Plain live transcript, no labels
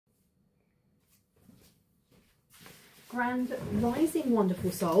Grand rising,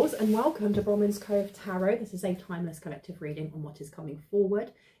 wonderful souls, and welcome to Bronwen's Cove Tarot. This is a timeless collective reading on what is coming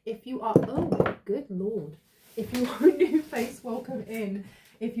forward. If you are, oh good lord, if you are a new face, welcome in.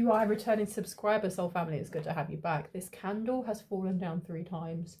 If you are a returning subscriber, soul family, it's good to have you back. This candle has fallen down 3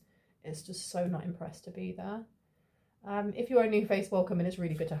 times. It's just so not impressed to be there. If you are a new face, welcome, and it's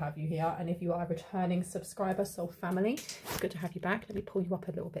really good to have you here. And if you are a returning subscriber, soul family, it's good to have you back. Let me pull you up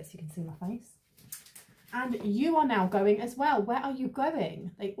a little bit so you can see my face. And you are now going as well. Where are you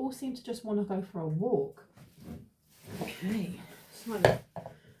going? They all seem to just want to go for a walk. Okay, so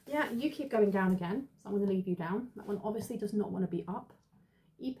yeah, you keep going down again. So I'm going to leave you down. That one obviously does not want to be up.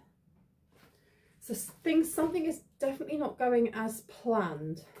 Eep. So something is definitely not going as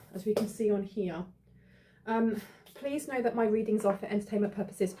planned, as we can see on here. Please know that my readings are for entertainment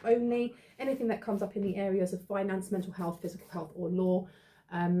purposes only. Anything that comes up in the areas of finance, mental health, physical health, or law,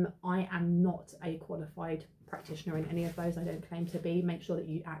 I am not a qualified practitioner in any of those. I don't claim to be. Make sure that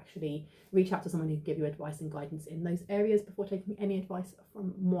you actually reach out to someone who can give you advice and guidance in those areas before taking any advice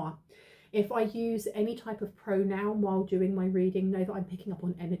from moi. If I use any type of pronoun while doing my reading, know that I'm picking up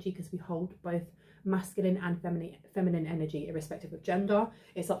on energy, because we hold both masculine and feminine energy irrespective of gender.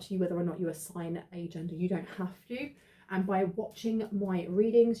 It's up to you whether or not you assign a gender. You don't have to. And by watching my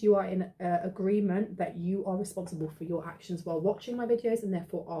readings, you are in agreement that you are responsible for your actions while watching my videos and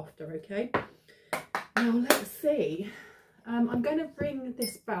therefore after, okay? Now let's see. I'm going to ring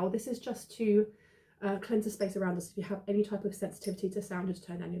this bell. This is just to cleanse the space around us. If you have any type of sensitivity to sound, just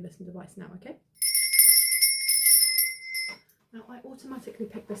turn on your listening device now, okay? Now I automatically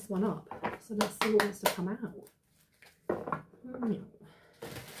pick this one up, so let's see what wants to come out. I don't know.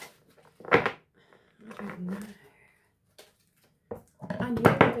 And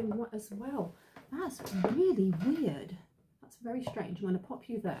you're having what as well? That's really weird. That's very strange. I'm going to pop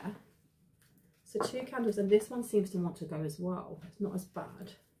you there. So 2 candles, and this one seems to want to go as well. It's not as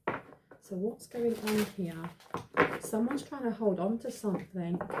bad. So what's going on here? Someone's trying to hold on to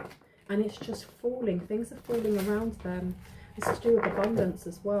something, and it's just falling. Things are falling around them. This is to do with abundance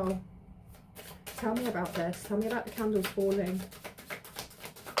as well. Tell me about this. Tell me about the candles falling.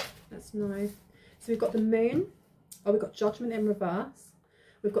 Let's know. So we've got the moon. Oh, we've got judgment in reverse.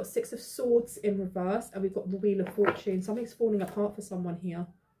 We've got 6 of swords in reverse, and we've got the wheel of fortune. Something's falling apart for someone here.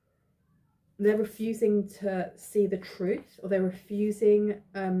 They're refusing to see the truth, or they're refusing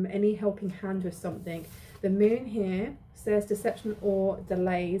any helping hand with something. The moon here says deception or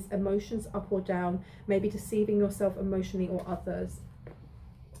delays, emotions up or down, maybe deceiving yourself emotionally or others.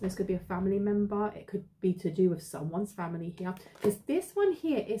 This could be a family member. It could be to do with someone's family here. Because this one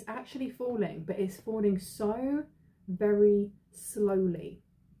here is actually falling, but it's falling so very slowly.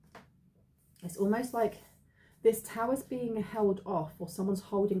 It's almost like this tower's being held off, or someone's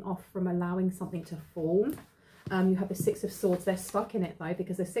holding off from allowing something to fall. You have the 6 of swords. They're stuck in it though,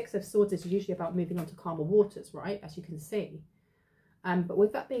 because the 6 of swords is usually about moving on to calmer waters, right? As you can see. But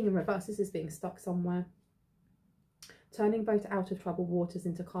with that being in reverse, this is being stuck somewhere. Turning both out of troubled waters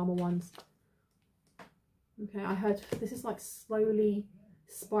into calmer ones. Okay, I heard this is like slowly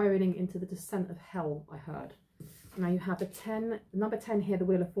spiraling into the descent of hell, I heard. Now you have a 10, number 10 here, the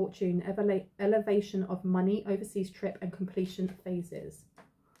wheel of fortune, elevation of money, overseas trip, and completion phases.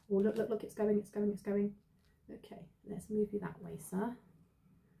 Oh, look, look, look, it's going, it's going, it's going. Okay, let's move you that way, sir.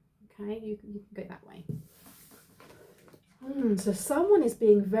 Okay, you can go that way. So someone is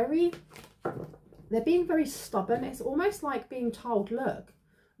being very, they're being very stubborn. It's almost like being told, look,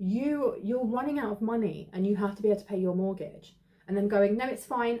 you're running out of money and you have to be able to pay your mortgage. And then going, no, it's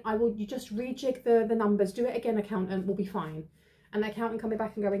fine. You just rejig the numbers. Do it again, accountant. We'll be fine. And the accountant coming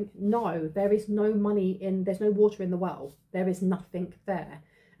back and going, no, there is no money there's no water in the well. There is nothing there.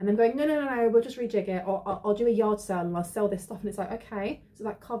 And then going, no, we'll just rejig it. Or I'll do a yard sale and I'll sell this stuff. And it's like, okay, so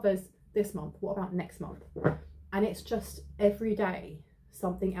that covers this month. What about next month? And it's just every day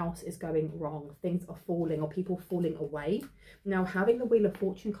something else is going wrong. Things are falling, or people falling away. Now, having the wheel of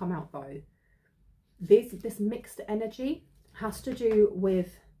fortune come out though, this mixed energy has to do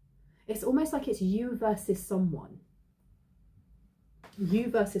with, it's almost like it's you versus someone. You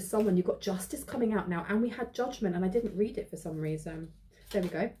versus someone. You've got justice coming out now, and we had judgment, and I didn't read it for some reason. There we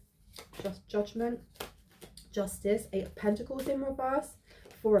go. Just judgment, justice, 8 of pentacles in reverse,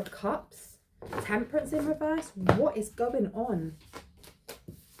 4 of cups, temperance in reverse. What is going on?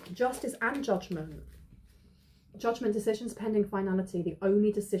 Justice and judgment. Judgment, decisions pending finality, the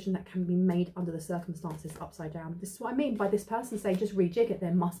only decision that can be made under the circumstances, upside down. This is what I mean by this person saying just rejig it.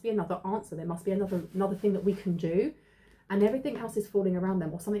 There must be another answer. There must be another thing that we can do. And everything else is falling around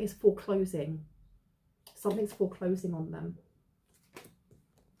them, or something is foreclosing. Something's foreclosing on them.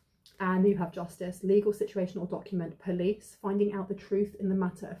 And you have justice, legal situation or document, police, finding out the truth in the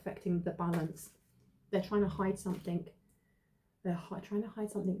matter affecting the balance. They're trying to hide something. They're trying to hide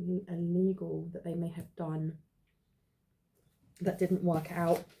something illegal that they may have done that didn't work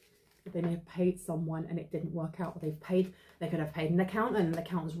out. They may have paid someone and it didn't work out. Or they could have paid an accountant and the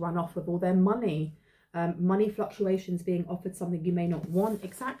accountant's run off with all their money. Money fluctuations, being offered something you may not want.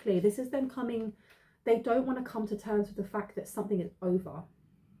 Exactly. This is them coming. They don't want to come to terms with the fact that something is over.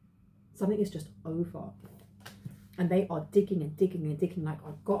 Something is just over. And they are digging and digging and digging, like,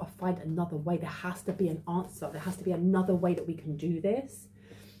 I've got to find another way. There has to be an answer. There has to be another way that we can do this.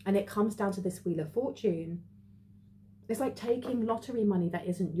 And it comes down to this Wheel of Fortune. It's like taking lottery money that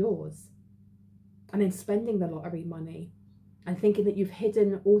isn't yours and then spending the lottery money and thinking that you've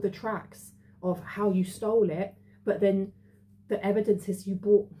hidden all the tracks of how you stole it. But then the evidence is you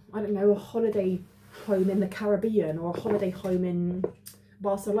bought, I don't know, a holiday home in the Caribbean or a holiday home in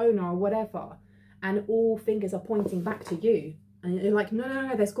Barcelona or whatever. And all fingers are pointing back to you. And you're like,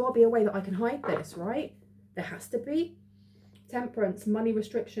 no, there's got to be a way that I can hide this, right? There has to be. Temperance, money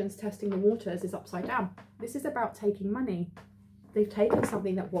restrictions, testing the waters is upside down. This is about taking money. They've taken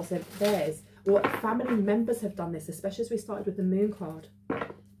something that wasn't theirs. Or family members have done this, especially as we started with the Moon card.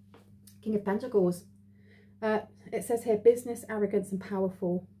 King of Pentacles. It says here, business, arrogance and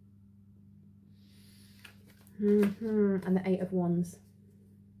powerful. And the Eight of Wands.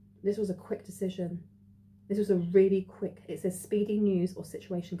 This was a quick decision. This was a really quick, it says speedy news or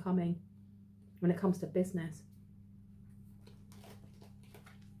situation coming when it comes to business.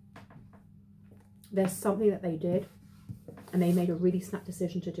 There's something that they did and they made a really snap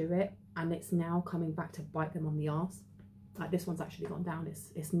decision to do it, and it's now coming back to bite them on the arse. Like, this one's actually gone down.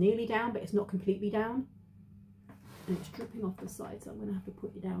 It's nearly down, but it's not completely down. And it's dripping off the side, so I'm going to have to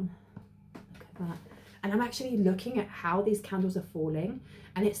put you down. Look at that. And I'm actually looking at how these candles are falling,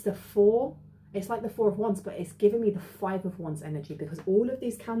 and it's the four, it's like the Four of Wands, but it's giving me the Five of Wands energy, because all of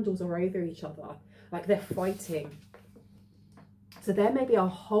these candles are over each other, like they're fighting. So there may be a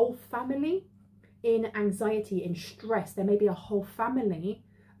whole family in anxiety, in stress. There may be a whole family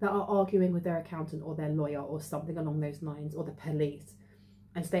that are arguing with their accountant or their lawyer or something along those lines, or the police,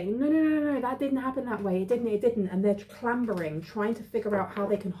 and saying, no, that didn't happen that way. It didn't. And they're clambering, trying to figure out how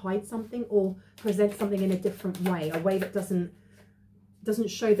they can hide something or present something in a different way, a way that doesn't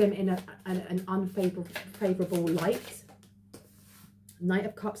show them in an unfavorable light. Knight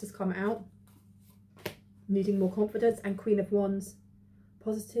of Cups has come out, needing more confidence, and Queen of Wands,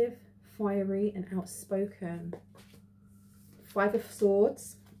 positive, fiery and outspoken. Five of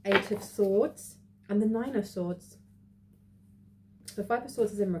Swords, Eight of Swords, and the Nine of Swords. The Five of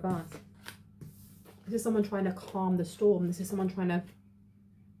Swords is in reverse. This is someone trying to calm the storm. This is someone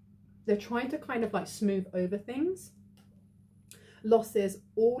they're trying to kind of like smooth over things. Losses,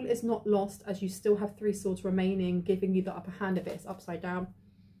 all is not lost, as you still have Three Swords remaining, giving you the upper hand of it. It's upside down.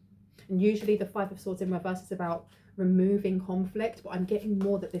 And usually the Five of Swords in reverse is about removing conflict, but I'm getting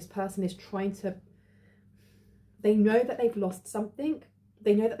more that this person is trying to, they know that they've lost something.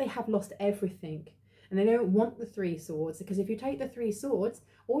 They know that they have lost everything. And they don't want the Three Swords, because if you take the Three Swords,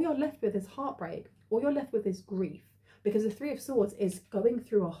 all you're left with is heartbreak. All you're left with is grief, because the Three of Swords is going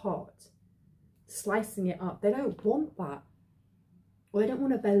through a heart, slicing it up. They don't want that, or they don't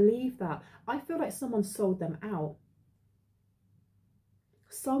want to believe that. I feel like someone sold them out.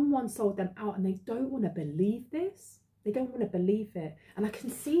 Someone sold them out, and they don't want to believe this. They don't want to believe it. And I can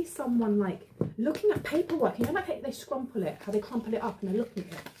see someone like looking at paperwork. You know, like they scrumple it, how they crumple it up, and they're looking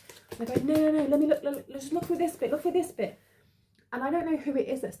at it. I go, no, let me look, let's look for this bit, look for this bit. And I don't know who it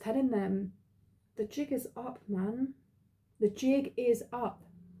is that's telling them, the jig is up, man. The jig is up.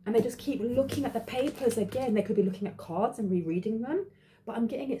 And they just keep looking at the papers again. They could be looking at cards and rereading them, but I'm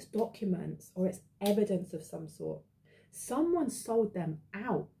getting it's documents or it's evidence of some sort. Someone sold them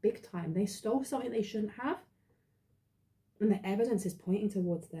out big time. They stole something they shouldn't have, and the evidence is pointing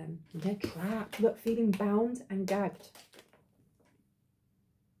towards them. And they're trapped. Look, feeling bound and gagged.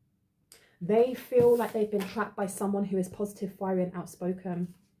 They feel like they've been trapped by someone who is positive, fiery and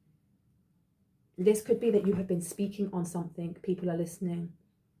outspoken. This could be that you have been speaking on something. People are listening.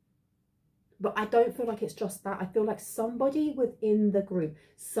 But I don't feel like it's just that. I feel like somebody within the group,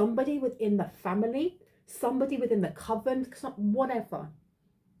 somebody within the family, somebody within the coven, whatever,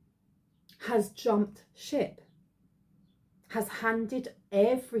 has jumped ship, has handed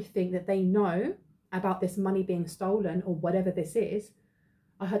everything that they know about this money being stolen or whatever this is.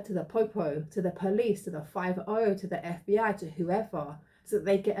 I heard to the Popo, to the police, to the 5-0, to the FBI, to whoever, so that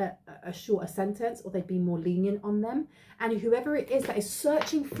they get a shorter sentence or they'd be more lenient on them. And whoever it is that is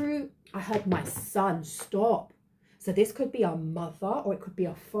searching through, I heard my son, stop. So this could be a mother or it could be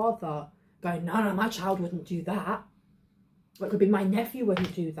a father going, no, no, my child wouldn't do that. Or it could be my nephew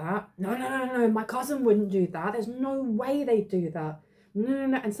wouldn't do that. No, no, no, no, my cousin wouldn't do that. There's no way they'd do that. No, no,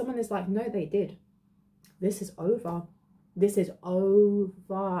 no. And someone is like, no, they did. This is over. This is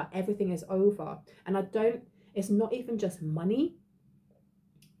over. Everything is over. And it's not even just money.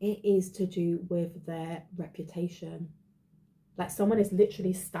 It is to do with their reputation. Like someone is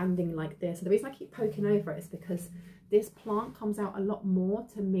literally standing like this. So the reason I keep poking over it is because this plant comes out a lot more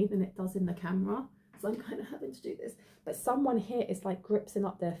to me than it does in the camera. So I'm kind of having to do this. But someone here is like gripsing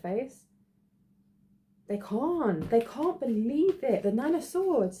up their face. They can't believe it. The Nine of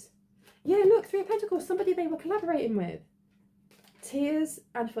Swords. Yeah, look, Three of Pentacles, somebody they were collaborating with. Tears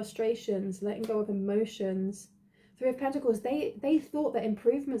and frustrations, letting go of emotions. Three of Pentacles, they thought that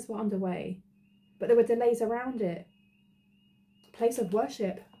improvements were underway, but there were delays around it. Place of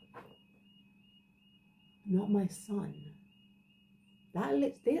worship. Not my son.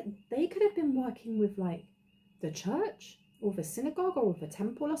 They could have been working with like the church or the synagogue or the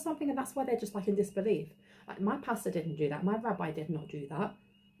temple or something, and that's why they're just like in disbelief. Like my pastor didn't do that. My rabbi did not do that.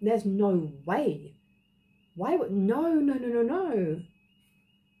 There's no way. Why would no.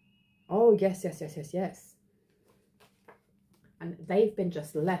 Oh yes. And they've been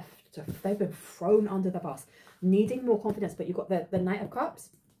just left they've been thrown under the bus, needing more confidence. But you've got the Knight of Cups.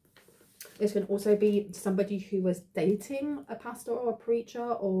 This can also be somebody who was dating a pastor or a preacher,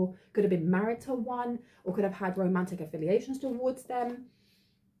 or could have been married to one, or could have had romantic affiliations towards them.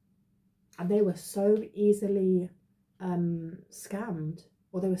 And they were so easily scammed,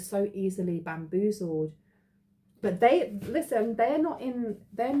 or they were so easily bamboozled. But they're not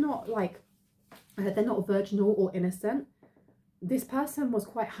virginal or innocent. This person was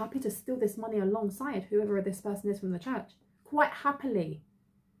quite happy to steal this money alongside whoever this person is from the church. Quite happily.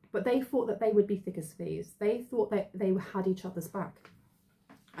 But they thought that they would be thick as thieves. They thought that they had each other's back.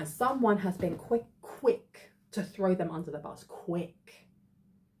 And someone has been quick to throw them under the bus. Quick.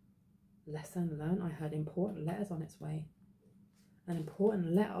 Lesson learned. I heard important letters on its way. An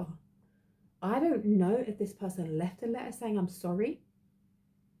important letter. I don't know if this person left a letter saying I'm sorry,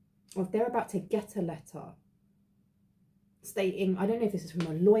 or if they're about to get a letter stating, I don't know if this is from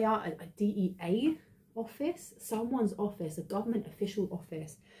a lawyer, a DEA office, someone's office, a government official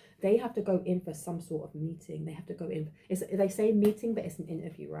office. They have to go in for some sort of meeting. They have to go in. They say meeting, but it's an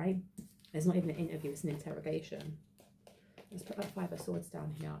interview, right? It's not even an interview, it's an interrogation. Let's put that Five of Swords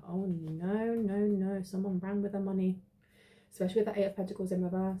down here. Oh no. Someone ran with the money, especially with the Eight of Pentacles in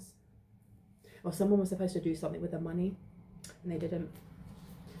reverse. Or someone was supposed to do something with the money and they didn't.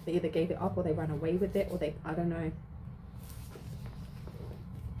 They either gave it up or they ran away with it, or I don't know.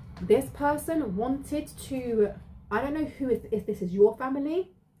 This person wanted to, I don't know if this is your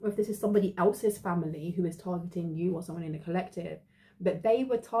family or if this is somebody else's family who is targeting you or someone in the collective, but they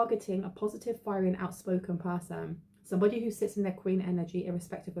were targeting a positive, fiery, outspoken person. Somebody who sits in their queen energy,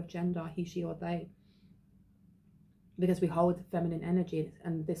 irrespective of gender, he, she, or they. Because we hold feminine energy,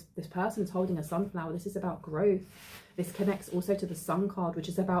 and this person is holding a sunflower. This is about growth. This connects also to the Sun card, which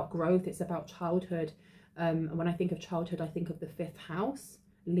is about growth. It's about childhood. And when I think of childhood, I think of the 5th house,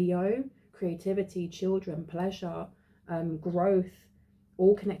 Leo, creativity, children, pleasure, growth,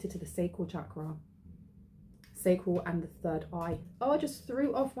 all connected to the sacral chakra. Sacral and the 3rd eye. Oh, I just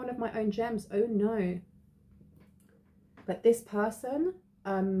threw off one of my own gems. Oh no. But this person,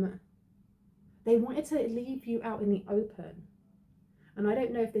 they wanted to leave you out in the open. And I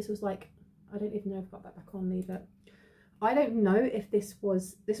don't know if this was like, I don't even know if I've got that back on, leave it. I don't know if this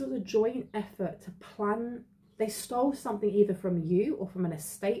was a joint effort to plan. They stole something either from you or from an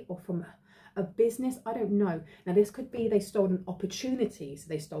estate or from a business. I don't know. Now this could be they stole an opportunity, so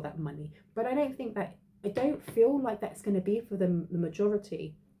they stole that money. But I don't feel like that's going to be for the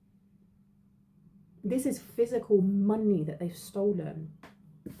majority. This is physical money that they've stolen.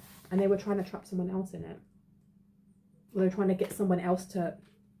 And they were trying to trap someone else in it. Or they were trying to get someone else to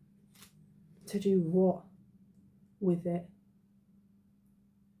do what with it?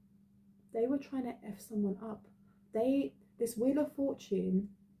 They were trying to F someone up. This Wheel of Fortune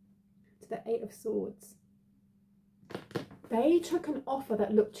to the 8 of Swords. They took an offer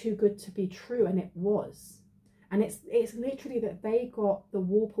that looked too good to be true, and it was. And it's literally that they got the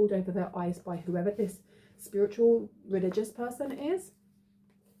wool pulled over their eyes by whoever this spiritual, religious person is.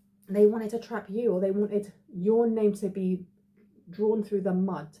 They wanted to trap you, or they wanted your name to be drawn through the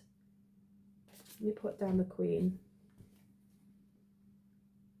mud. Let me put down the Queen.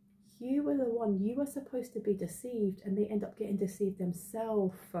 You were the one, you were supposed to be deceived, and they end up getting deceived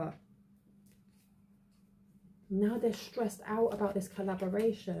themselves. Now they're stressed out about this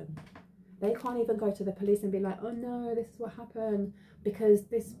collaboration. They can't even go to the police and be like, oh no, this is what happened, because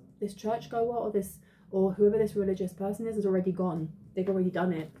this churchgoer or whoever this religious person is already gone. They've already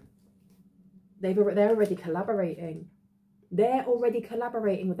done it. They're already collaborating. They're already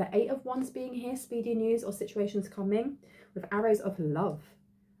collaborating with the 8 of Wands being here, speedy news or situations coming, with arrows of love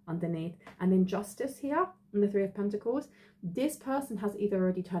underneath, and then justice here and the 3 of Pentacles. This person has either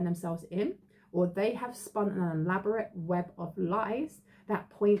already turned themselves in, or they have spun an elaborate web of lies that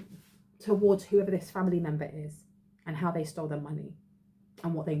point towards whoever this family member is and how they stole their money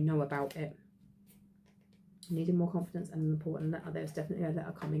and what they know about it. Needing more confidence and an important letter. There's definitely a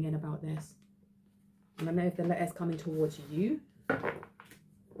letter coming in about this. I don't know if the letter is coming towards you.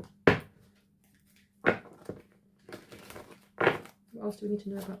 What else do we need to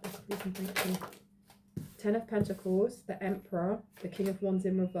know about this, please and thank you? 10 of Pentacles, the Emperor, the King of Wands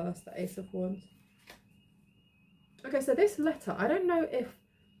in reverse, the Ace of Wands. Okay, so this letter, I don't know if...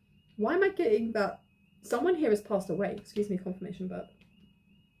 Why am I getting that? Someone here has passed away. Excuse me, confirmation burp.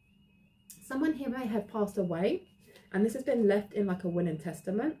 Someone here may have passed away, and this has been left in like a will and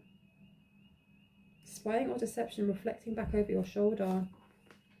testament. Spying or deception, reflecting back over your shoulder.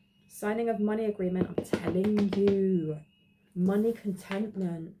 Signing of money agreement, I'm telling you. Money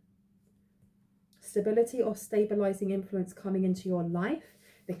contentment. Stability or stabilizing influence coming into your life.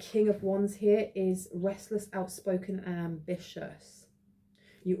 The King of Wands here is restless, outspoken, and ambitious.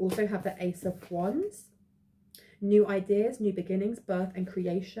 You also have the Ace of Wands. New ideas, new beginnings, birth and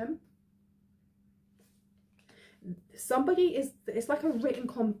creation. Somebody is, it's like a written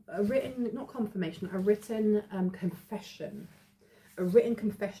confession, a written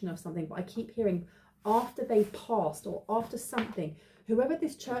confession of something, but I keep hearing after they passed or after something, whoever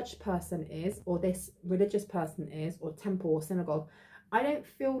this church person is, or this religious person is, or temple or synagogue, I don't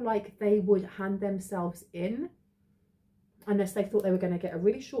feel like they would hand themselves in unless they thought they were going to get a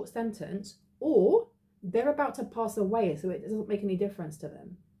really short sentence, or they're about to pass away, so it doesn't make any difference to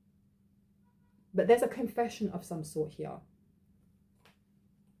them. But there's a confession of some sort here.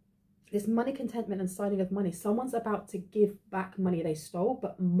 This money contentment and signing of money. Someone's about to give back money they stole,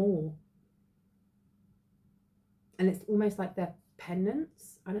 but more. And it's almost like their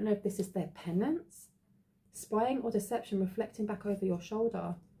penance. I don't know if this is their penance. Spying or deception, reflecting back over your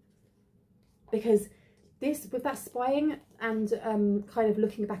shoulder. Because this, with that spying and kind of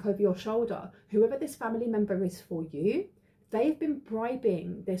looking back over your shoulder, whoever this family member is for you, they've been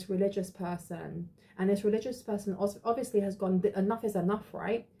bribing this religious person, and this religious person obviously has gone, enough is enough,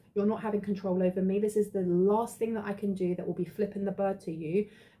 right? You're not having control over me. This is the last thing that I can do that will be flipping the bird to you,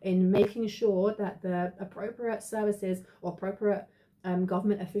 in making sure that the appropriate services or appropriate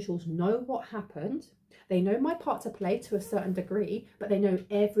government officials know what happened. They know my part to play to a certain degree, but they know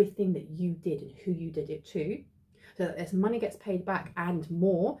everything that you did and who you did it to. So that this money gets paid back and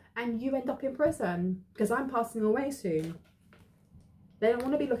more, and you end up in prison because I'm passing away soon. They don't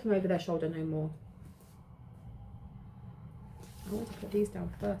want to be looking over their shoulder no more. I want to put these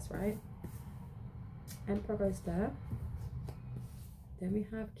down first, right? Emperor goes there. Then we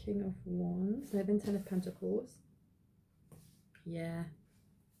have King of Wands. No, then 10 of Pentacles. Yeah.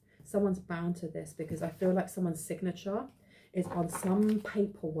 Someone's bound to this, because I feel like someone's signature is on some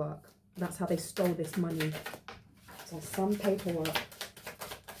paperwork. That's how they stole this money. It's on some paperwork.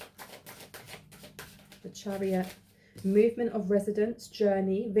 The Chariot. Movement of residence,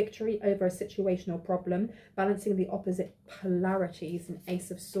 journey, victory over a situation or problem, balancing the opposite polarities, and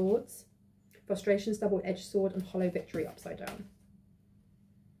Ace of Swords. Frustrations, double-edged sword, and hollow victory upside down.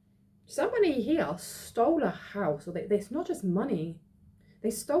 Somebody here stole a house, or it's not just money.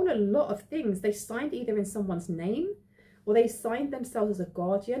 They stole a lot of things. They signed either in someone's name, or they signed themselves as a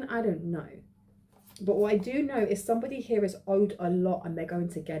guardian. I don't know. But what I do know is somebody here is owed a lot, and they're going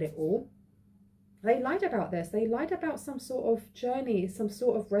to get it all. They lied about this. They lied about some sort of journey, some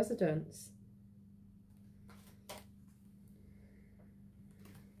sort of residence.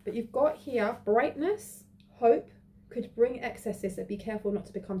 But you've got here brightness, hope, could bring excesses, so be careful not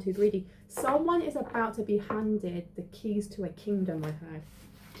to become too greedy. Someone is about to be handed the keys to a kingdom, I've heard.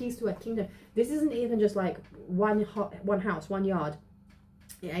 Keys to a kingdom. This isn't even just like one house, one yard.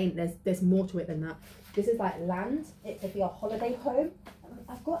 It ain't. There's more to it than that. This is like land. It could be a holiday home.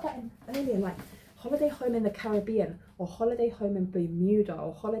 I've got that in earlier, like holiday home in the Caribbean, or holiday home in Bermuda,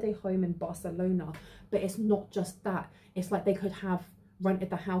 or holiday home in Barcelona. But it's not just that. It's like they could have rented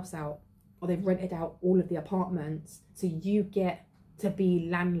the house out, or they've rented out all of the apartments, so you get to be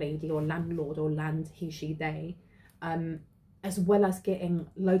landlady or landlord, or land he, she, they, as well as getting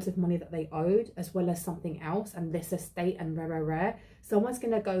loads of money that they owed, as well as something else, and this estate, and rare. Someone's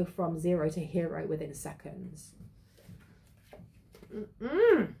gonna go from 0 to hero within seconds.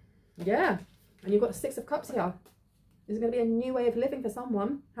 Yeah. And you've got 6 of Cups here. This is going to be a new way of living for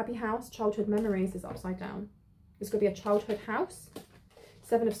someone. Happy house, childhood memories is upside down. It's going to be a childhood house.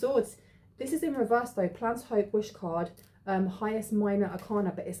 7 of Swords. This is in reverse though. Plans, hope, wish card. Highest minor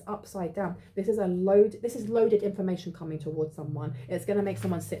arcana, but it's upside down. This is loaded information coming towards someone. It's going to make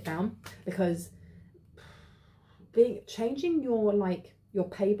someone sit down, because changing your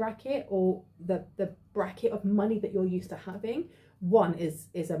pay bracket, or the bracket of money that you're used to having, one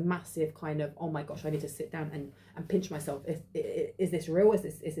is a massive kind of, oh my gosh, I need to sit down and pinch myself. Is this real? Is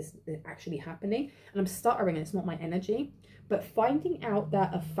this actually happening? And I'm stuttering and it's not my energy. But finding out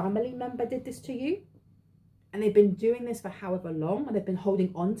that a family member did this to you, and they've been doing this for however long, and they've been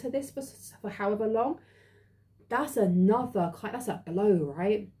holding on to this for however long, that's a blow,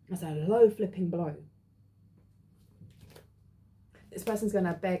 right? That's a low flipping blow. This person's going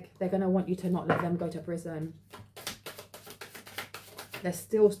to beg. They're going to want you to not let them go to prison. They're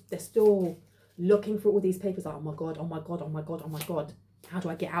still looking for all these papers. Like, oh my God, oh my God, oh my God, oh my God. How do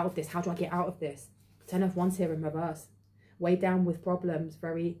I get out of this? How do I get out of this? 10 of Wands here in reverse. Weighed down with problems,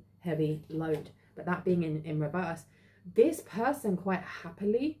 very heavy load. But that being in reverse, this person quite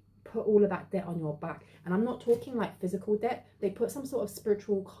happily put all of that debt on your back. And I'm not talking like physical debt. They put some sort of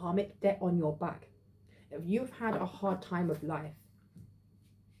spiritual karmic debt on your back. If you've had a hard time of life,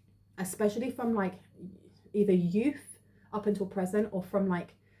 especially from like either youth up until present, or from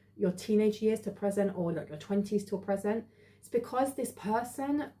like your teenage years to present, or like your 20s till present, it's because this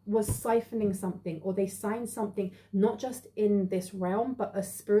person was siphoning something, or they signed something, not just in this realm, but a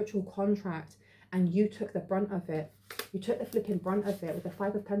spiritual contract, and you took the brunt of it. You took the flipping brunt of it with the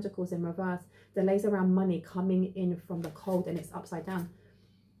 5 of Pentacles in reverse. Delays around money coming in from the cold, and it's upside down.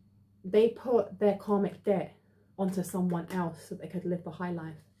 They put their karmic debt onto someone else so they could live the high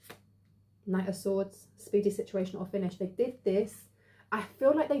life. Knight of Swords, speedy situation or finish. They did this. I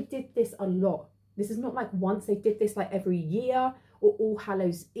feel like they did this a lot. This is not like once. They did this like every year, or All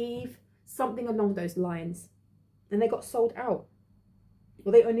Hallows Eve, something along those lines. And they got sold out.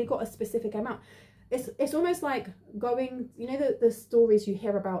 Well, they only got a specific amount. It's almost like going, you know, the stories you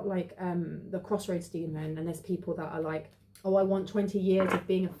hear about, like the Crossroads demon, and there's people that are like, oh, I want 20 years of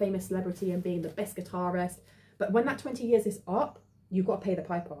being a famous celebrity and being the best guitarist. But when that 20 years is up, you've got to pay the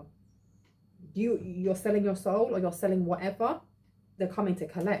piper. You're selling your soul, or you're selling whatever, they're coming to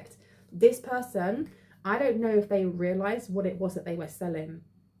collect. This person, I don't know if they realized what it was that they were selling,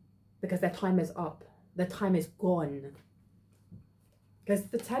 because their time is up. Their time is gone. Because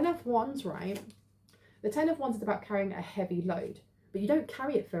the 10 of Wands, right? The 10 of Wands is about carrying a heavy load, but you don't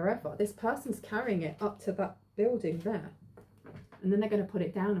carry it forever. This person's carrying it up to that building there. And then they're going to put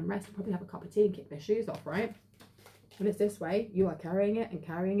it down and rest, and probably have a cup of tea and kick their shoes off, right? When it's this way, you are carrying it and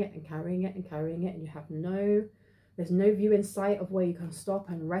carrying it and carrying it and carrying it, and you have there's no view in sight of where you can stop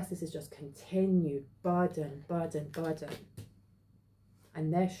and rest. This is just continued burden, burden, burden.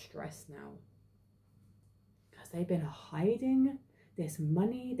 And they're stressed now, because they've been hiding this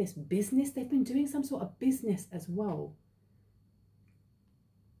money, this business. They've been doing some sort of business as well.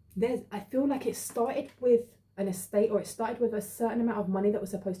 I feel like it started with an estate, or it started with a certain amount of money that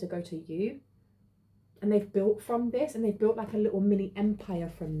was supposed to go to you. And they've built from this, and they've built like a little mini empire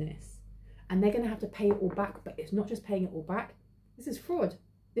from this. And they're going to have to pay it all back. But it's not just paying it all back. This is fraud.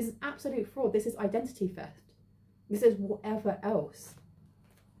 This is absolute fraud. This is identity theft. This is whatever else.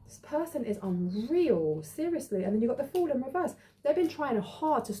 This person is unreal, seriously. And then you've got the Fool in reverse. They've been trying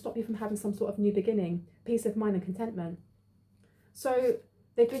hard to stop you from having some sort of new beginning, peace of mind and contentment. So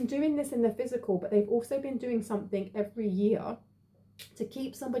they've been doing this in the physical, but they've also been doing something every year to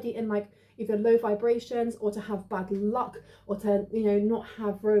keep somebody in like either low vibrations, or to have bad luck, or to, you know, not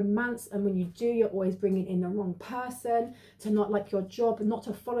have romance. And when you do, you're always bringing in the wrong person, to not like your job, not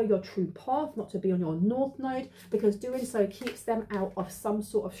to follow your true path, not to be on your North Node, because doing so keeps them out of some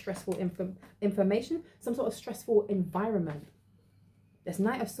sort of stressful information, some sort of stressful environment. There's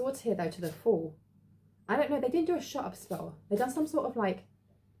Knight of Swords here though to the Fool. I don't know, they didn't do a shut up spell. They done some sort of like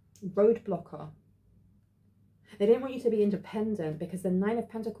roadblocker. They didn't want you to be independent, because the 9 of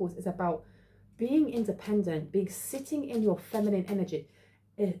Pentacles is about being independent, sitting in your feminine energy,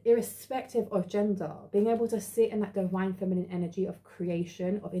 irrespective of gender, being able to sit in that divine feminine energy of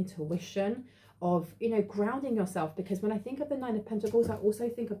creation, of intuition, of, you know, grounding yourself. Because when I think of the 9 of Pentacles, I also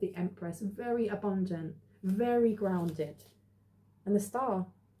think of the Empress, very abundant, very grounded, and the Star.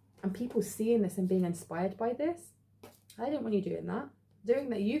 And people seeing this and being inspired by this, I didn't want you doing that.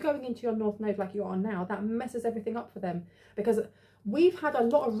 Doing that, you going into your North Node like you are now, that messes everything up for them. Because we've had a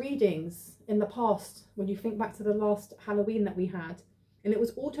lot of readings in the past, when you think back to the last Halloween that we had, and it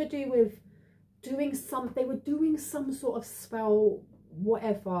was all to do with doing they were doing some sort of spell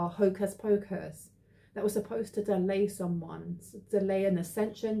whatever hocus pocus that was supposed to delay someone, delay an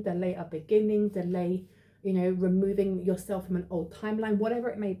ascension, delay a beginning, delay, you know, removing yourself from an old timeline, whatever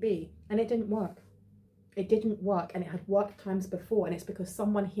it may be. And it didn't work. It didn't work, and it had worked times before. And it's because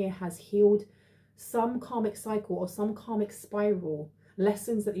someone here has healed some karmic cycle or some karmic spiral,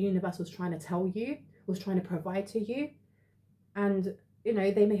 lessons that the universe was trying to tell you, was trying to provide to you. And, you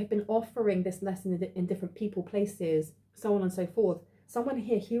know, they may have been offering this lesson in different people, places, so on and so forth. Someone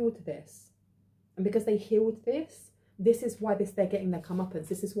here healed this. And because they healed this, this is why they're getting their comeuppance.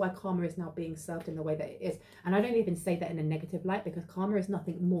 This is why karma is now being served in the way that it is. And I don't even say that in a negative light, because karma is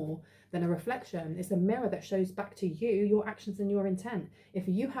nothing more than a reflection. It's a mirror that shows back to you your actions and your intent. If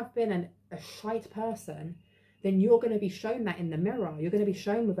you have been a shite person, then you're going to be shown that in the mirror. You're going to be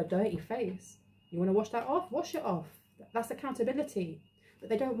shown with a dirty face. You want to wash that off? Wash it off. That's accountability. But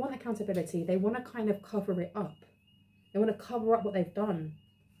they don't want accountability. They want to kind of cover it up. They want to cover up what they've done.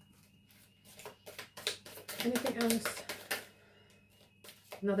 Anything else?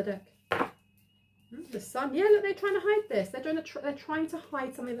 Another deck. The Sun. Yeah, look, they're trying to hide this. They're trying to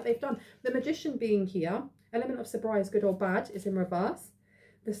hide something that they've done. The Magician being here, element of surprise, good or bad, is in reverse.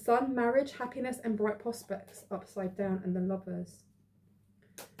 The Sun, marriage, happiness, and bright prospects, upside down, and the Lovers.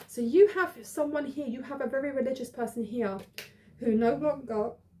 So you have someone here, you have a very religious person here who no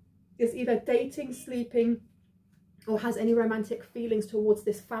longer is either dating, sleeping, or has any romantic feelings towards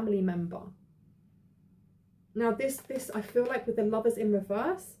this family member. Now this I feel like with the Lovers in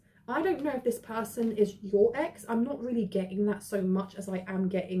reverse, I don't know if this person is your ex. I'm not really getting that so much as I am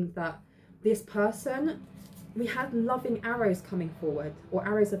getting that this person, we had loving arrows coming forward, or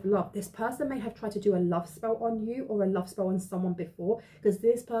arrows of love. This person may have tried to do a love spell on you or a love spell on someone before, because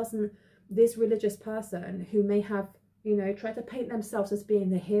this person, this religious person who may have, you know, tried to paint themselves as being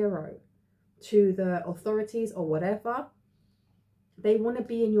the hero to the authorities or whatever, they want to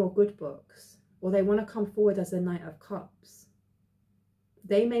be in your good books, or they want to come forward as a Knight of Cups.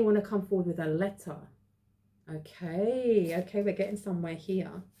 They may want to come forward with a letter. Okay, we're getting somewhere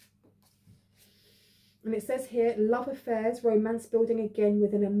here. And it says here, love affairs, romance building again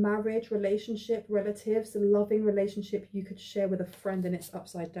within a marriage, relationship, relatives, a loving relationship you could share with a friend, and it's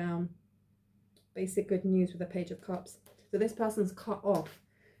upside down. Basic good news with a Page of Cups. So this person's cut off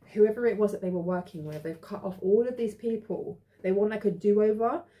whoever it was that they were working with. They've cut off all of these people. They want like a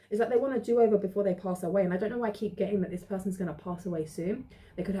do-over. It's like they want a do-over before they pass away. And I don't know why I keep getting that this person's going to pass away soon.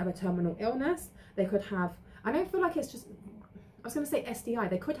 They could have a terminal illness. They could have, I don't feel like it's just, I was going to say STI.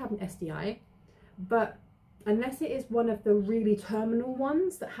 They could have an STI. But unless it is one of the really terminal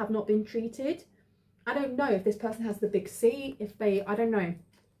ones that have not been treated, I don't know if this person has the big C, if they, I don't know.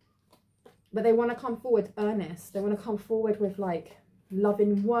 But they want to come forward earnest. They want to come forward with like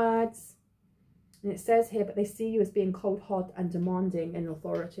loving words. And it says here, but they see you as being cold, hard and demanding in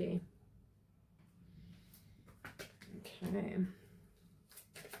authority. Okay.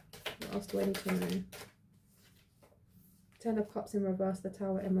 What else do I need to know? 10 of Cups in reverse, the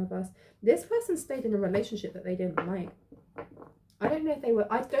Tower in reverse. This person stayed in a relationship that they didn't like. I don't know if they were,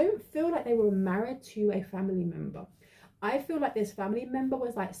 I don't feel like they were married to a family member. I feel like this family member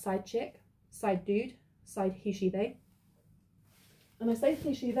was like side chick, side dude, side he, she, they. And I say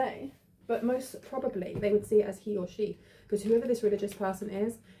he, she, they, but most probably they would see it as he or she, because whoever this religious person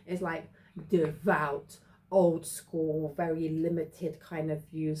is like devout, old school, very limited kind of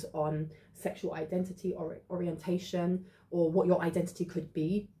views on sexual identity or orientation, or what your identity could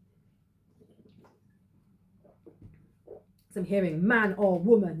be. So I'm hearing man or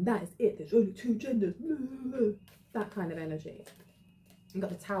woman, that is it, there's only two genders, that kind of energy. You've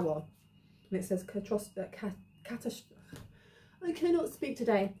got the Tower, and it says I cannot speak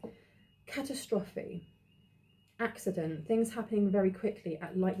today. Catastrophe, accident, things happening very quickly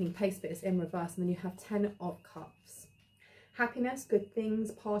at lightning pace, but it's in reverse. And then you have 10 of Cups. Happiness, good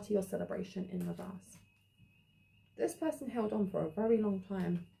things, party or celebration in reverse. This person held on for a very long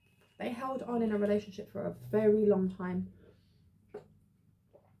time. They held on in a relationship for a very long time.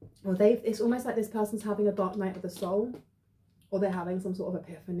 Or it's almost like this person's having a dark night of the soul, or they're having some sort of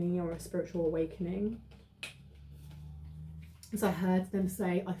epiphany or a spiritual awakening. As I heard them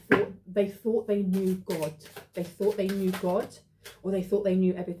say, they thought they knew God. They thought they knew God, or they thought they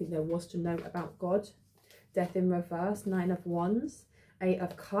knew everything there was to know about God. Death in reverse, 9 of Wands, 8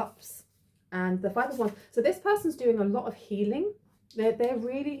 of Cups, and the 5 of Wands. So this person's doing a lot of healing.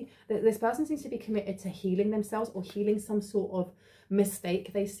 This person seems to be committed to healing themselves, or healing some sort of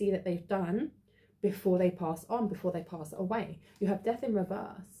mistake they see that they've done before they pass on, before they pass away. You have Death in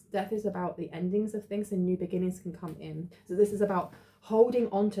reverse. Death is about the endings of things, and new beginnings can come in. So this is about holding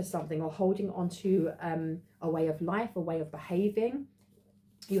on to something, or holding on to a way of life, a way of behaving,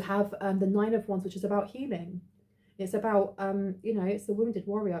 You have the Nine of Wands, which is about healing. It's about, you know, it's the wounded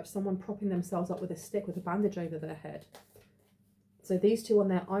warrior, someone propping themselves up with a stick with a bandage over their head. So these two on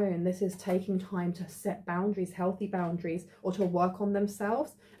their own, this is taking time to set boundaries, healthy boundaries, or to work on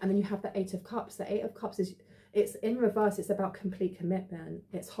themselves. And then you have the Eight of Cups. The Eight of Cups is, it's in reverse. It's about complete commitment.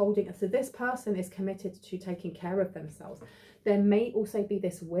 It's holding. So this person is committed to taking care of themselves. There may also be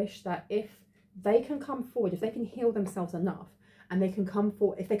this wish that if they can come forward, if they can heal themselves enough, and they can come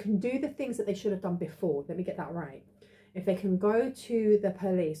forward, if they can do the things that they should have done before, let me get that right. If they can go to the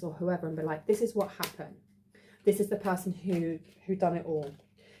police or whoever and be like, this is what happened. This is the person who done it all.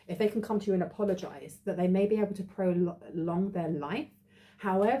 If they can come to you and apologize, that they may be able to prolong their life.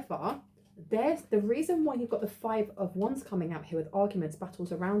 However, there's the reason why you've got the Five of Wands coming out here with arguments,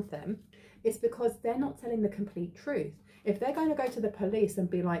 battles around them, is because they're not telling the complete truth. If they're going to go to the police and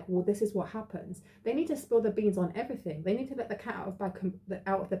be like, well, this is what happens, they need to spill the beans on everything. They need to let the cat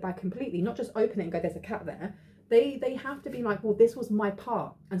out of the bag completely, not just open it and go, there's a cat there. They have to be like, well, this was my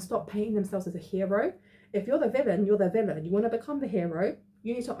part, and stop painting themselves as a hero. If you're the villain, you're the villain. You want to become the hero,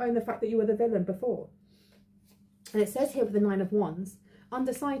 you need to own the fact that you were the villain before. And it says here with the Nine of Wands,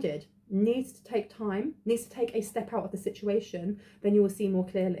 undecided, needs to take time, needs to take a step out of the situation, then you will see more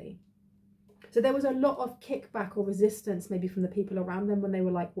clearly. So there was a lot of kickback or resistance maybe from the people around them when they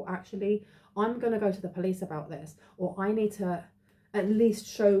were like, well, actually, I'm going to go to the police about this, or I need to at least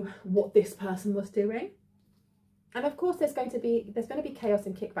show what this person was doing. And of course, there's going to be chaos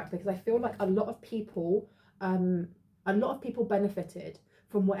and kickback, because I feel like a lot of people benefited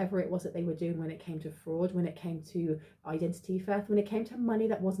from whatever it was that they were doing when it came to fraud, when it came to identity theft, when it came to money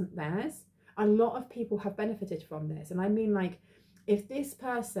that wasn't theirs. A lot of people have benefited from this. And I mean, like, if this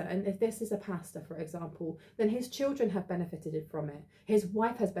person, if this is a pastor, for example, then his children have benefited from it. His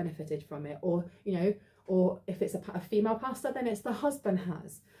wife has benefited from it. Or, you know, or if it's a female pastor, then it's the husband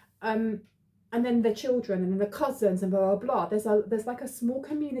has. And then the children and then the cousins and blah, blah, blah. There's like a small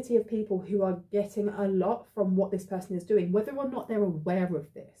community of people who are getting a lot from what this person is doing, whether or not they're aware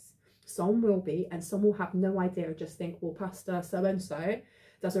of this. Some will be, and some will have no idea and just think, well, pastor so-and-so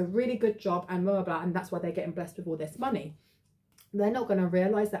does a really good job and blah, blah, and that's why they're getting blessed with all this money. They're not going to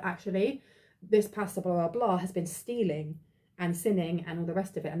realise that actually this pastor blah, blah, blah has been stealing and sinning and all the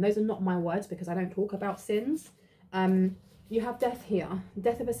rest of it. And those are not my words, because I don't talk about sins. You have death here,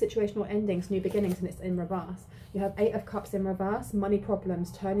 death of a situational endings, new beginnings, and it's in reverse. You have Eight of Cups in reverse, money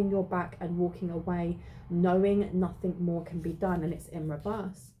problems, turning your back and walking away, knowing nothing more can be done, and it's in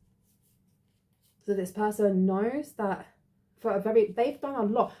reverse. So this person knows that they've done a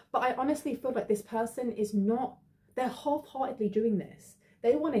lot, but I honestly feel like this person is not, they're half-heartedly doing this.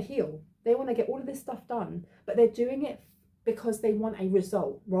 They want to heal, they want to get all of this stuff done, but they're doing it because they want a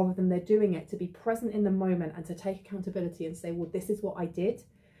result, rather than they're doing it to be present in the moment and to take accountability and say, well, this is what I did.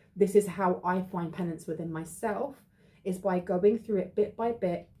 This is how I find penance within myself, is by going through it bit by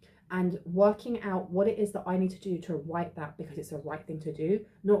bit and working out what it is that I need to do to right that, because it's the right thing to do,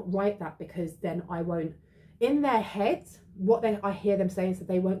 not right that because then I won't. In their heads, what I hear them saying is that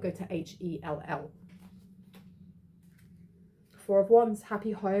they won't go to HELL. Four of Wands,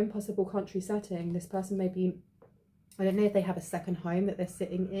 happy home, possible country setting. This person may be, I don't know if they have a second home that they're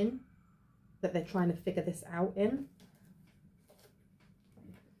sitting in, that they're trying to figure this out in.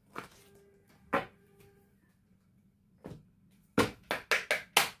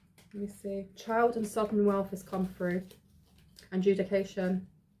 Let me see. Child and sovereign wealth has come through. Adjudication.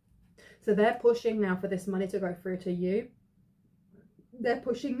 So they're pushing now for this money to go through to you. They're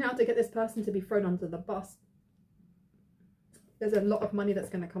pushing now to get this person to be thrown under the bus. There's a lot of money that's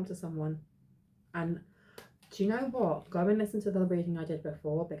going to come to someone. And do you know what? Go and listen to the reading I did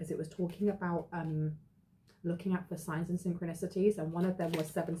before, because it was talking about looking out for signs and synchronicities, and one of them was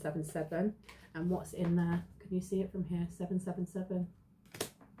 777. And what's in there? Can you see it from here? 777.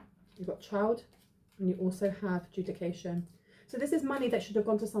 You've got child, and you also have adjudication. So this is money that should have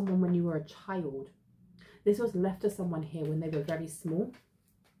gone to someone when you were a child. This was left to someone here when they were very small.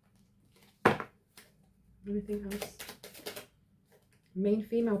 Anything else? Main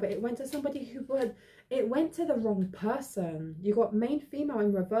female, but it went to somebody who would. It went to the wrong person. You got main female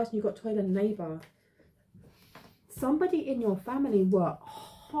in reverse, and you got toilet neighbor. Somebody in your family work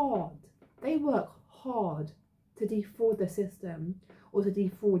hard. They work hard to defraud the system or to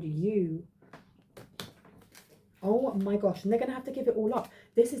defraud you. Oh my gosh, and they're going to have to give it all up.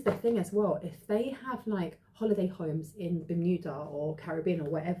 This is the thing as well. If they have like holiday homes in Bermuda or Caribbean or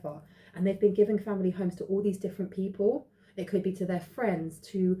wherever, and they've been giving family homes to all these different people, it could be to their friends,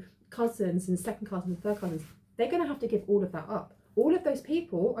 to cousins and second cousins and third cousins, they're going to have to give all of that up. All of those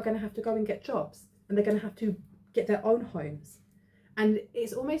people are going to have to go and get jobs, and they're going to have to get their own homes. And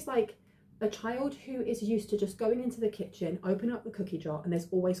it's almost like a child who is used to just going into the kitchen, opening up the cookie jar, and there's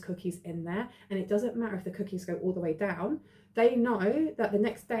always cookies in there, and it doesn't matter if the cookies go all the way down. They know that the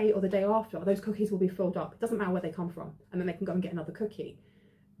next day or the day after, those cookies will be filled up. It doesn't matter where they come from, and then they can go and get another cookie.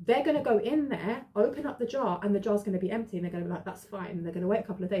 They're going to go in there, open up the jar, and the jar's going to be empty, and they're going to be like, that's fine. And they're going to wait a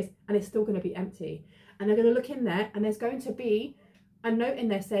couple of days, and it's still going to be empty. And they're going to look in there, and there's going to be a note in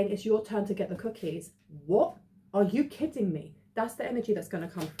there saying, it's your turn to get the cookies. What? Are you kidding me? That's the energy that's going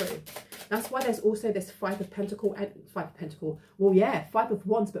to come through. That's why there's also this Five of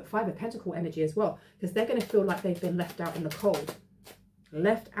Wands, but Five of Pentacle energy as well, because they're going to feel like they've been left out in the cold.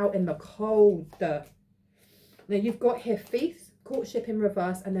 Left out in the cold. Now you've got here Thief, Courtship in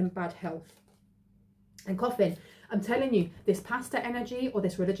reverse, and then Bad Health. And Coffin, I'm telling you, this pastor energy or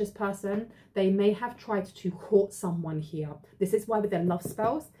this religious person, they may have tried to court someone here. This is why with their love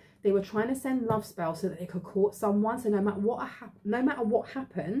spells, they were trying to send love spells so that they could court someone. So no matter what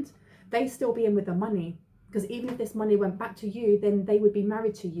happened, they still be in with the money. Because even if this money went back to you, then they would be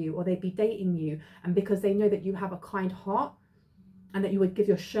married to you or they'd be dating you. And because they know that you have a kind heart and that you would give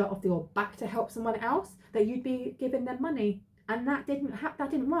your shirt off your back to help someone else, that you'd be giving them money. And that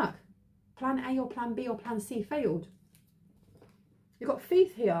didn't work. Plan A or plan B or plan C failed. You've got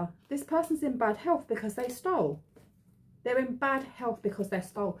Thief here. This person's in bad health because they stole. They're in bad health because they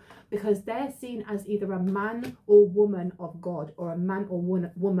stole. Because they're seen as either a man or woman of God or a man or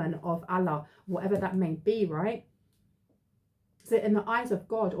woman of Allah, whatever that may be, right? So in the eyes of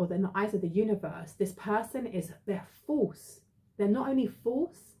God or in the eyes of the universe, this person they're false. They're not only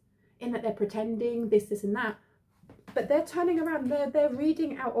false in that they're pretending this and that, but they're turning around, they're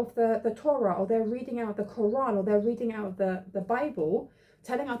reading out of the Torah, or they're reading out of the Quran, or they're reading out of the Bible,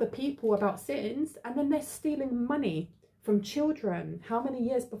 telling other people about sins, and then they're stealing money from children. How many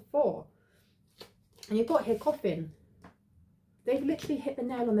years before? And you've got here Coffin. They've literally hit the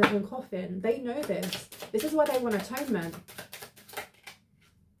nail on their own coffin. They know this. This is why they want atonement.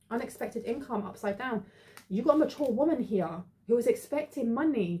 Unexpected income upside down. You've got a mature woman here who was expecting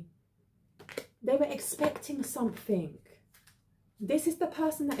money. They were expecting something. This is the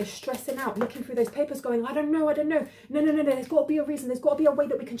person that is stressing out, looking through those papers going, I don't know. No, there's got to be a reason. There's got to be a way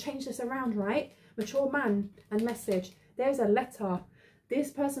that we can change this around, right? Mature man and message. There's a letter.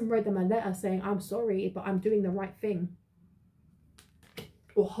 This person wrote them a letter saying, I'm sorry, but I'm doing the right thing.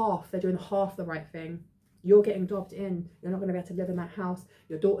 Or half. They're doing half the right thing. You're getting dobbed in. You're not going to be able to live in that house.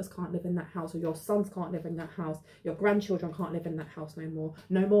 Your daughters can't live in that house, or your sons can't live in that house. Your grandchildren can't live in that house no more.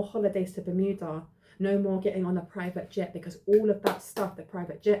 No more holidays to Bermuda. No more getting on a private jet, because all of that stuff, the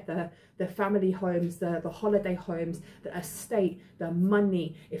private jet, the family homes, the holiday homes, the estate, the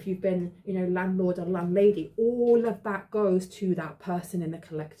money, if you've been, you know, landlord or landlady, all of that goes to that person in the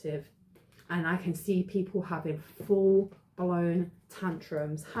collective. And I can see people having full-blown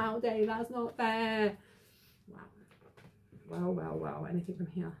tantrums. How dare, that's not fair. Wow. Well. Anything from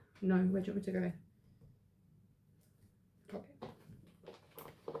here? No, where do you want me to go?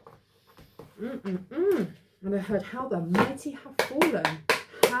 And I heard how the mighty have fallen.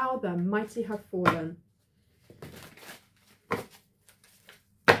 How the mighty have fallen.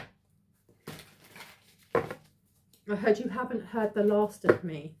 I heard you haven't heard the last of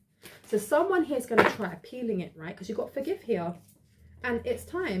me. So someone here is going to try appealing it, right? Because you've got forgive here. And it's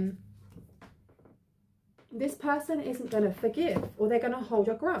time. This person isn't going to forgive, or they're going to hold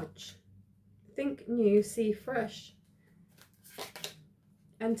a grudge. Think new, see fresh.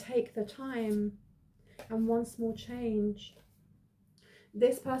 And take the time. And one small change.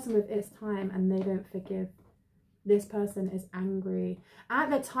 This person with its time and they don't forgive. This person is angry. At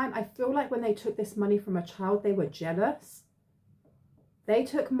the time, I feel like when they took this money from a child, they were jealous. They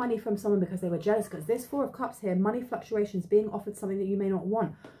took money from someone because they were jealous. Because this Four of Cups here, money fluctuations, being offered something that you may not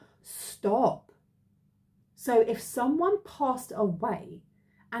want. Stop. So if someone passed away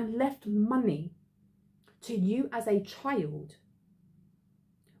and left money to you as a child,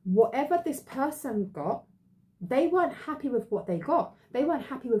 whatever this person got, they weren't happy with what they got. They weren't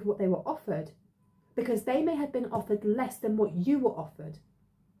happy with what they were offered, because they may have been offered less than what you were offered.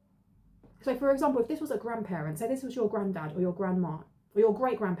 So for example, if this was a grandparent, say this was your granddad or your grandma or your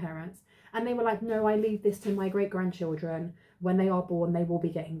great-grandparents, and they were like, no, I leave this to my great-grandchildren. When they are born, they will be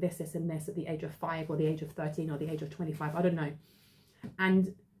getting this, this and this at the age of 5 or the age of 13 or the age of 25. I don't know.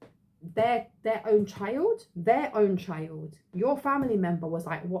 And their own child, your family member was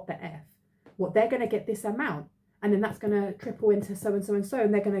like, what the F? What, they're going to get this amount? And then that's going to triple into so and so and so,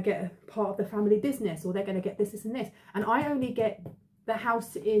 and they're going to get a part of the family business, or they're going to get this, this and this. And I only get the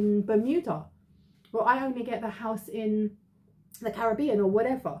house in Bermuda, or I only get the house in the Caribbean or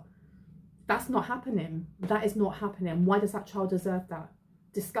whatever. That's not happening. That is not happening. Why does that child deserve that?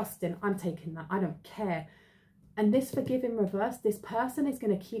 Disgusting. I'm taking that. I don't care. And this forgive in reverse, this person is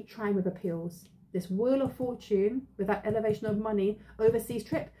going to keep trying with appeals. This Wheel of Fortune with that elevation of money, overseas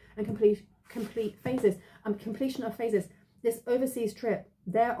trip and complete phases, completion of phases. This overseas trip,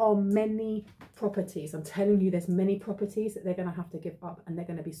 there are many properties. I'm telling you, there's many properties that they're going to have to give up, and they're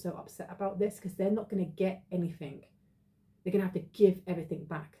going to be so upset about this because they're not going to get anything. They're going to have to give everything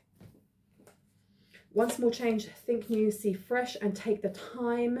back. Once more change, think new, see fresh, and take the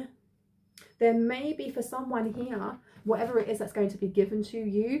time. There may be, for someone here, whatever it is that's going to be given to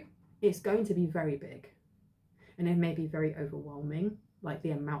you, it's going to be very big. And it may be very overwhelming, like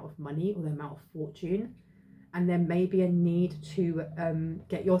the amount of money or the amount of fortune. And there may be a need to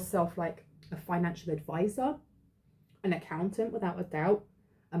get yourself like a financial advisor, an accountant without a doubt,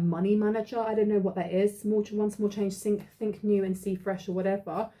 a money manager. I don't know what that is. One small change, think new and see fresh or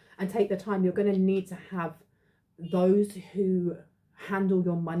whatever. And take the time. You're going to need to have those who handle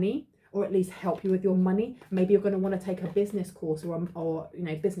your money, or at least help you with your money. Maybe you're going to want to take a business course or you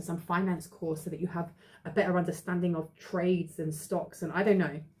know, business and finance course so that you have a better understanding of trades and stocks, and I don't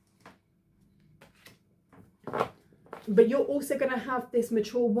know. But you're also going to have this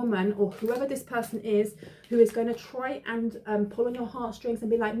mature woman, or whoever this person is, who is going to try and pull on your heartstrings and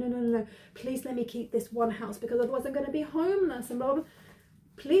be like, no, no, no, no, please let me keep this one house because otherwise I'm going to be homeless and blah, blah.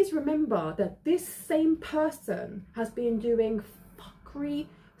 Please remember that this same person has been doing fuckery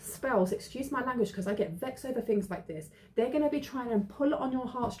spells, excuse my language because I get vexed over things like this. They're going to be trying to pull on your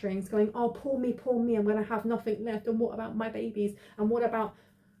heartstrings going, oh, poor me, I'm going to have nothing left, and what about my babies, and what about,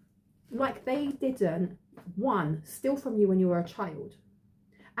 like, they didn't, one, steal from you when you were a child,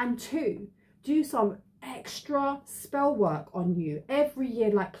 and two, do some extra spell work on you every year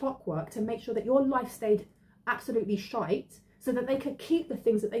like clockwork to make sure that your life stayed absolutely shite so that they could keep the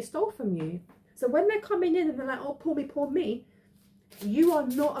things that they stole from you. So when they're coming in and they're like, oh, poor me, you are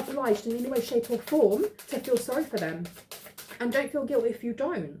not obliged in any way, shape or form to feel sorry for them. And don't feel guilt if you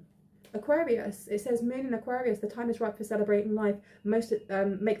don't. Aquarius, it says moon in Aquarius, the time is right for celebrating life.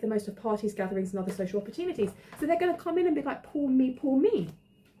 Make the most of parties, gatherings and other social opportunities. So they're going to come in and be like, poor me.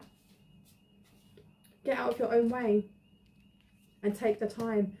 Get out of your own way and take the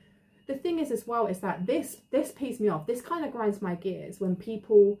time. The thing is as well is that this pees me off. This kind of grinds my gears when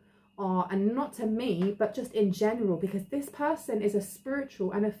people are, and not to me, but just in general, because this person is a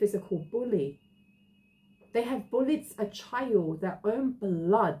spiritual and a physical bully. They have bullied a child, their own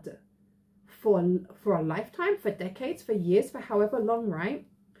blood, for a lifetime, for decades, for years, for however long, right?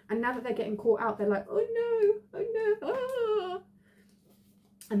 And now that they're getting caught out, they're like, oh no, ah.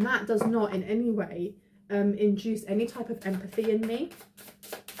 And that does not in any way induce any type of empathy in me.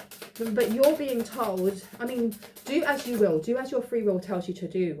 But you're being told, I mean, do as you will, do as your free will tells you to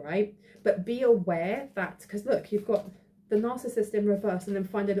do, right? But be aware that, because look, you've got the narcissist in reverse and then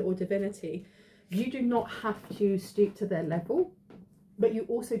find a little divinity. You do not have to stoop to their level, but you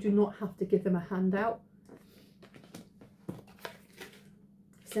also do not have to give them a handout.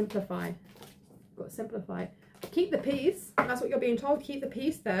 Simplify. Got to simplify. Keep the peace. That's what you're being told. Keep the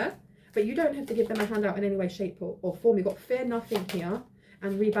peace there. But you don't have to give them a handout in any way, shape or form. You've got fear nothing here.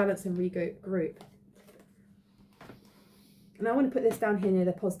 And rebalance and regroup. And I want to put this down here near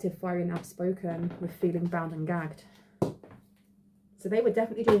the positive, fiery and outspoken with feeling bound and gagged. So they were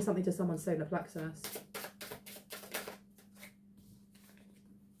definitely doing something to someone's solar plexus.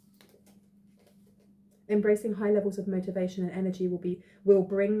 Embracing high levels of motivation and energy will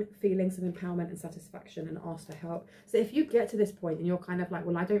bring feelings of empowerment and satisfaction, and ask for help. So if you get to this point and you're kind of like,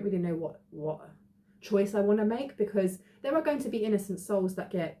 well, I don't really know what choice I want to make, because there are going to be innocent souls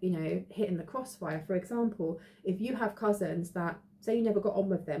that get, you know, hit in the crossfire. For example, if you have cousins that, say you never got on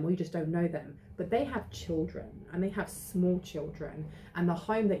with them or you just don't know them, but they have children and they have small children, and the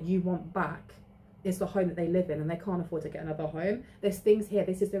home that you want back is the home that they live in and they can't afford to get another home. There's things here.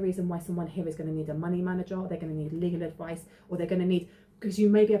 This is the reason why someone here is going to need a money manager, or they're going to need legal advice, or they're going to need, because you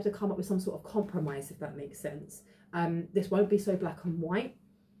may be able to come up with some sort of compromise, if that makes sense. This won't be so black and white.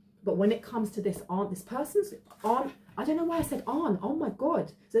 But when it comes to this aunt, this person's aunt, I don't know why I said aunt. Oh my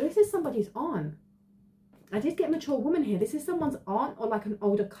God. So this is somebody's aunt. I did get mature woman here. This is someone's aunt, or like an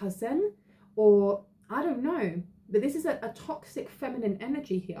older cousin, or I don't know. But this is a toxic feminine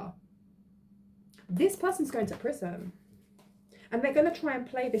energy here. This person's going to prison. And they're going to try and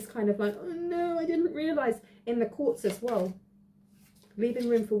play this kind of like, oh no, I didn't realise, in the courts as well. Leaving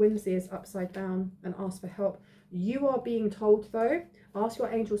room for whimsy is upside down, and ask for help. You are being told though, ask your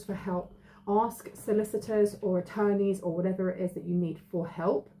angels for help. Ask solicitors or attorneys or whatever it is that you need for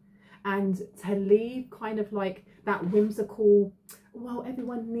help. and to leave kind of like that whimsical, well,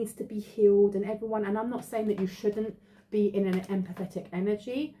 everyone needs to be healed and everyone, and I'm not saying that you shouldn't be in an empathetic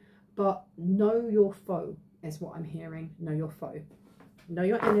energy, but know your foe is what I'm hearing. Know your foe. Know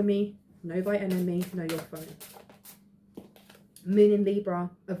your enemy. Know thy enemy. Know your foe. Moon in Libra,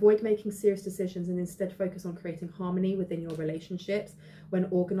 avoid making serious decisions and instead focus on creating harmony within your relationships when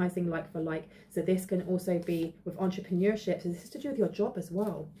organizing like for like. So this can also be with entrepreneurship. So this is to do with your job as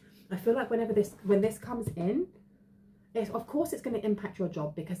well. I feel like when this comes in, of course it's going to impact your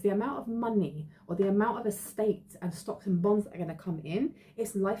job, because the amount of money or the amount of estates and stocks and bonds that are going to come in,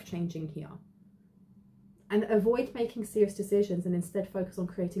 it's life-changing here. And avoid making serious decisions and instead focus on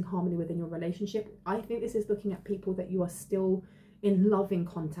creating harmony within your relationship. I think this is looking at people that you are still in loving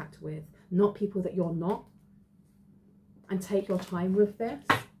contact with, not people that you're not. And take your time with this.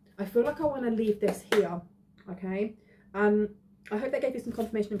 I feel like I want to leave this here, okay? I hope that gave you some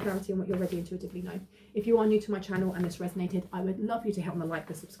confirmation and clarity on what you already intuitively know. If you are new to my channel and this resonated, I would love you to hit on the like,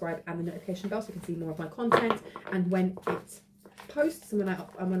 the subscribe and the notification bell so you can see more of my content and when it posts and when I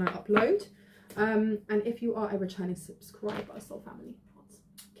upload. And if you are a returning subscriber, soul family,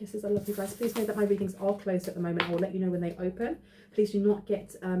 kisses, I love you guys. Please know that my readings are closed at the moment. I will let you know when they open. Please do not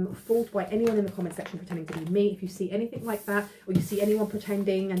get fooled by anyone in the comment section pretending to be me. If you see anything like that, or you see anyone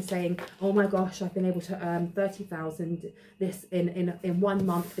pretending and saying, oh my gosh, I've been able to earn 30,000 this in 1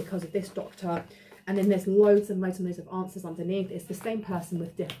 month because of this doctor, and then there's loads and loads and loads of answers underneath, it's the same person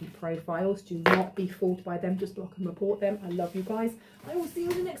with different profiles. Do not be fooled by them. Just block and report them. I love you guys. I will see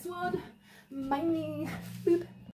you in the next one. Bye. Boop.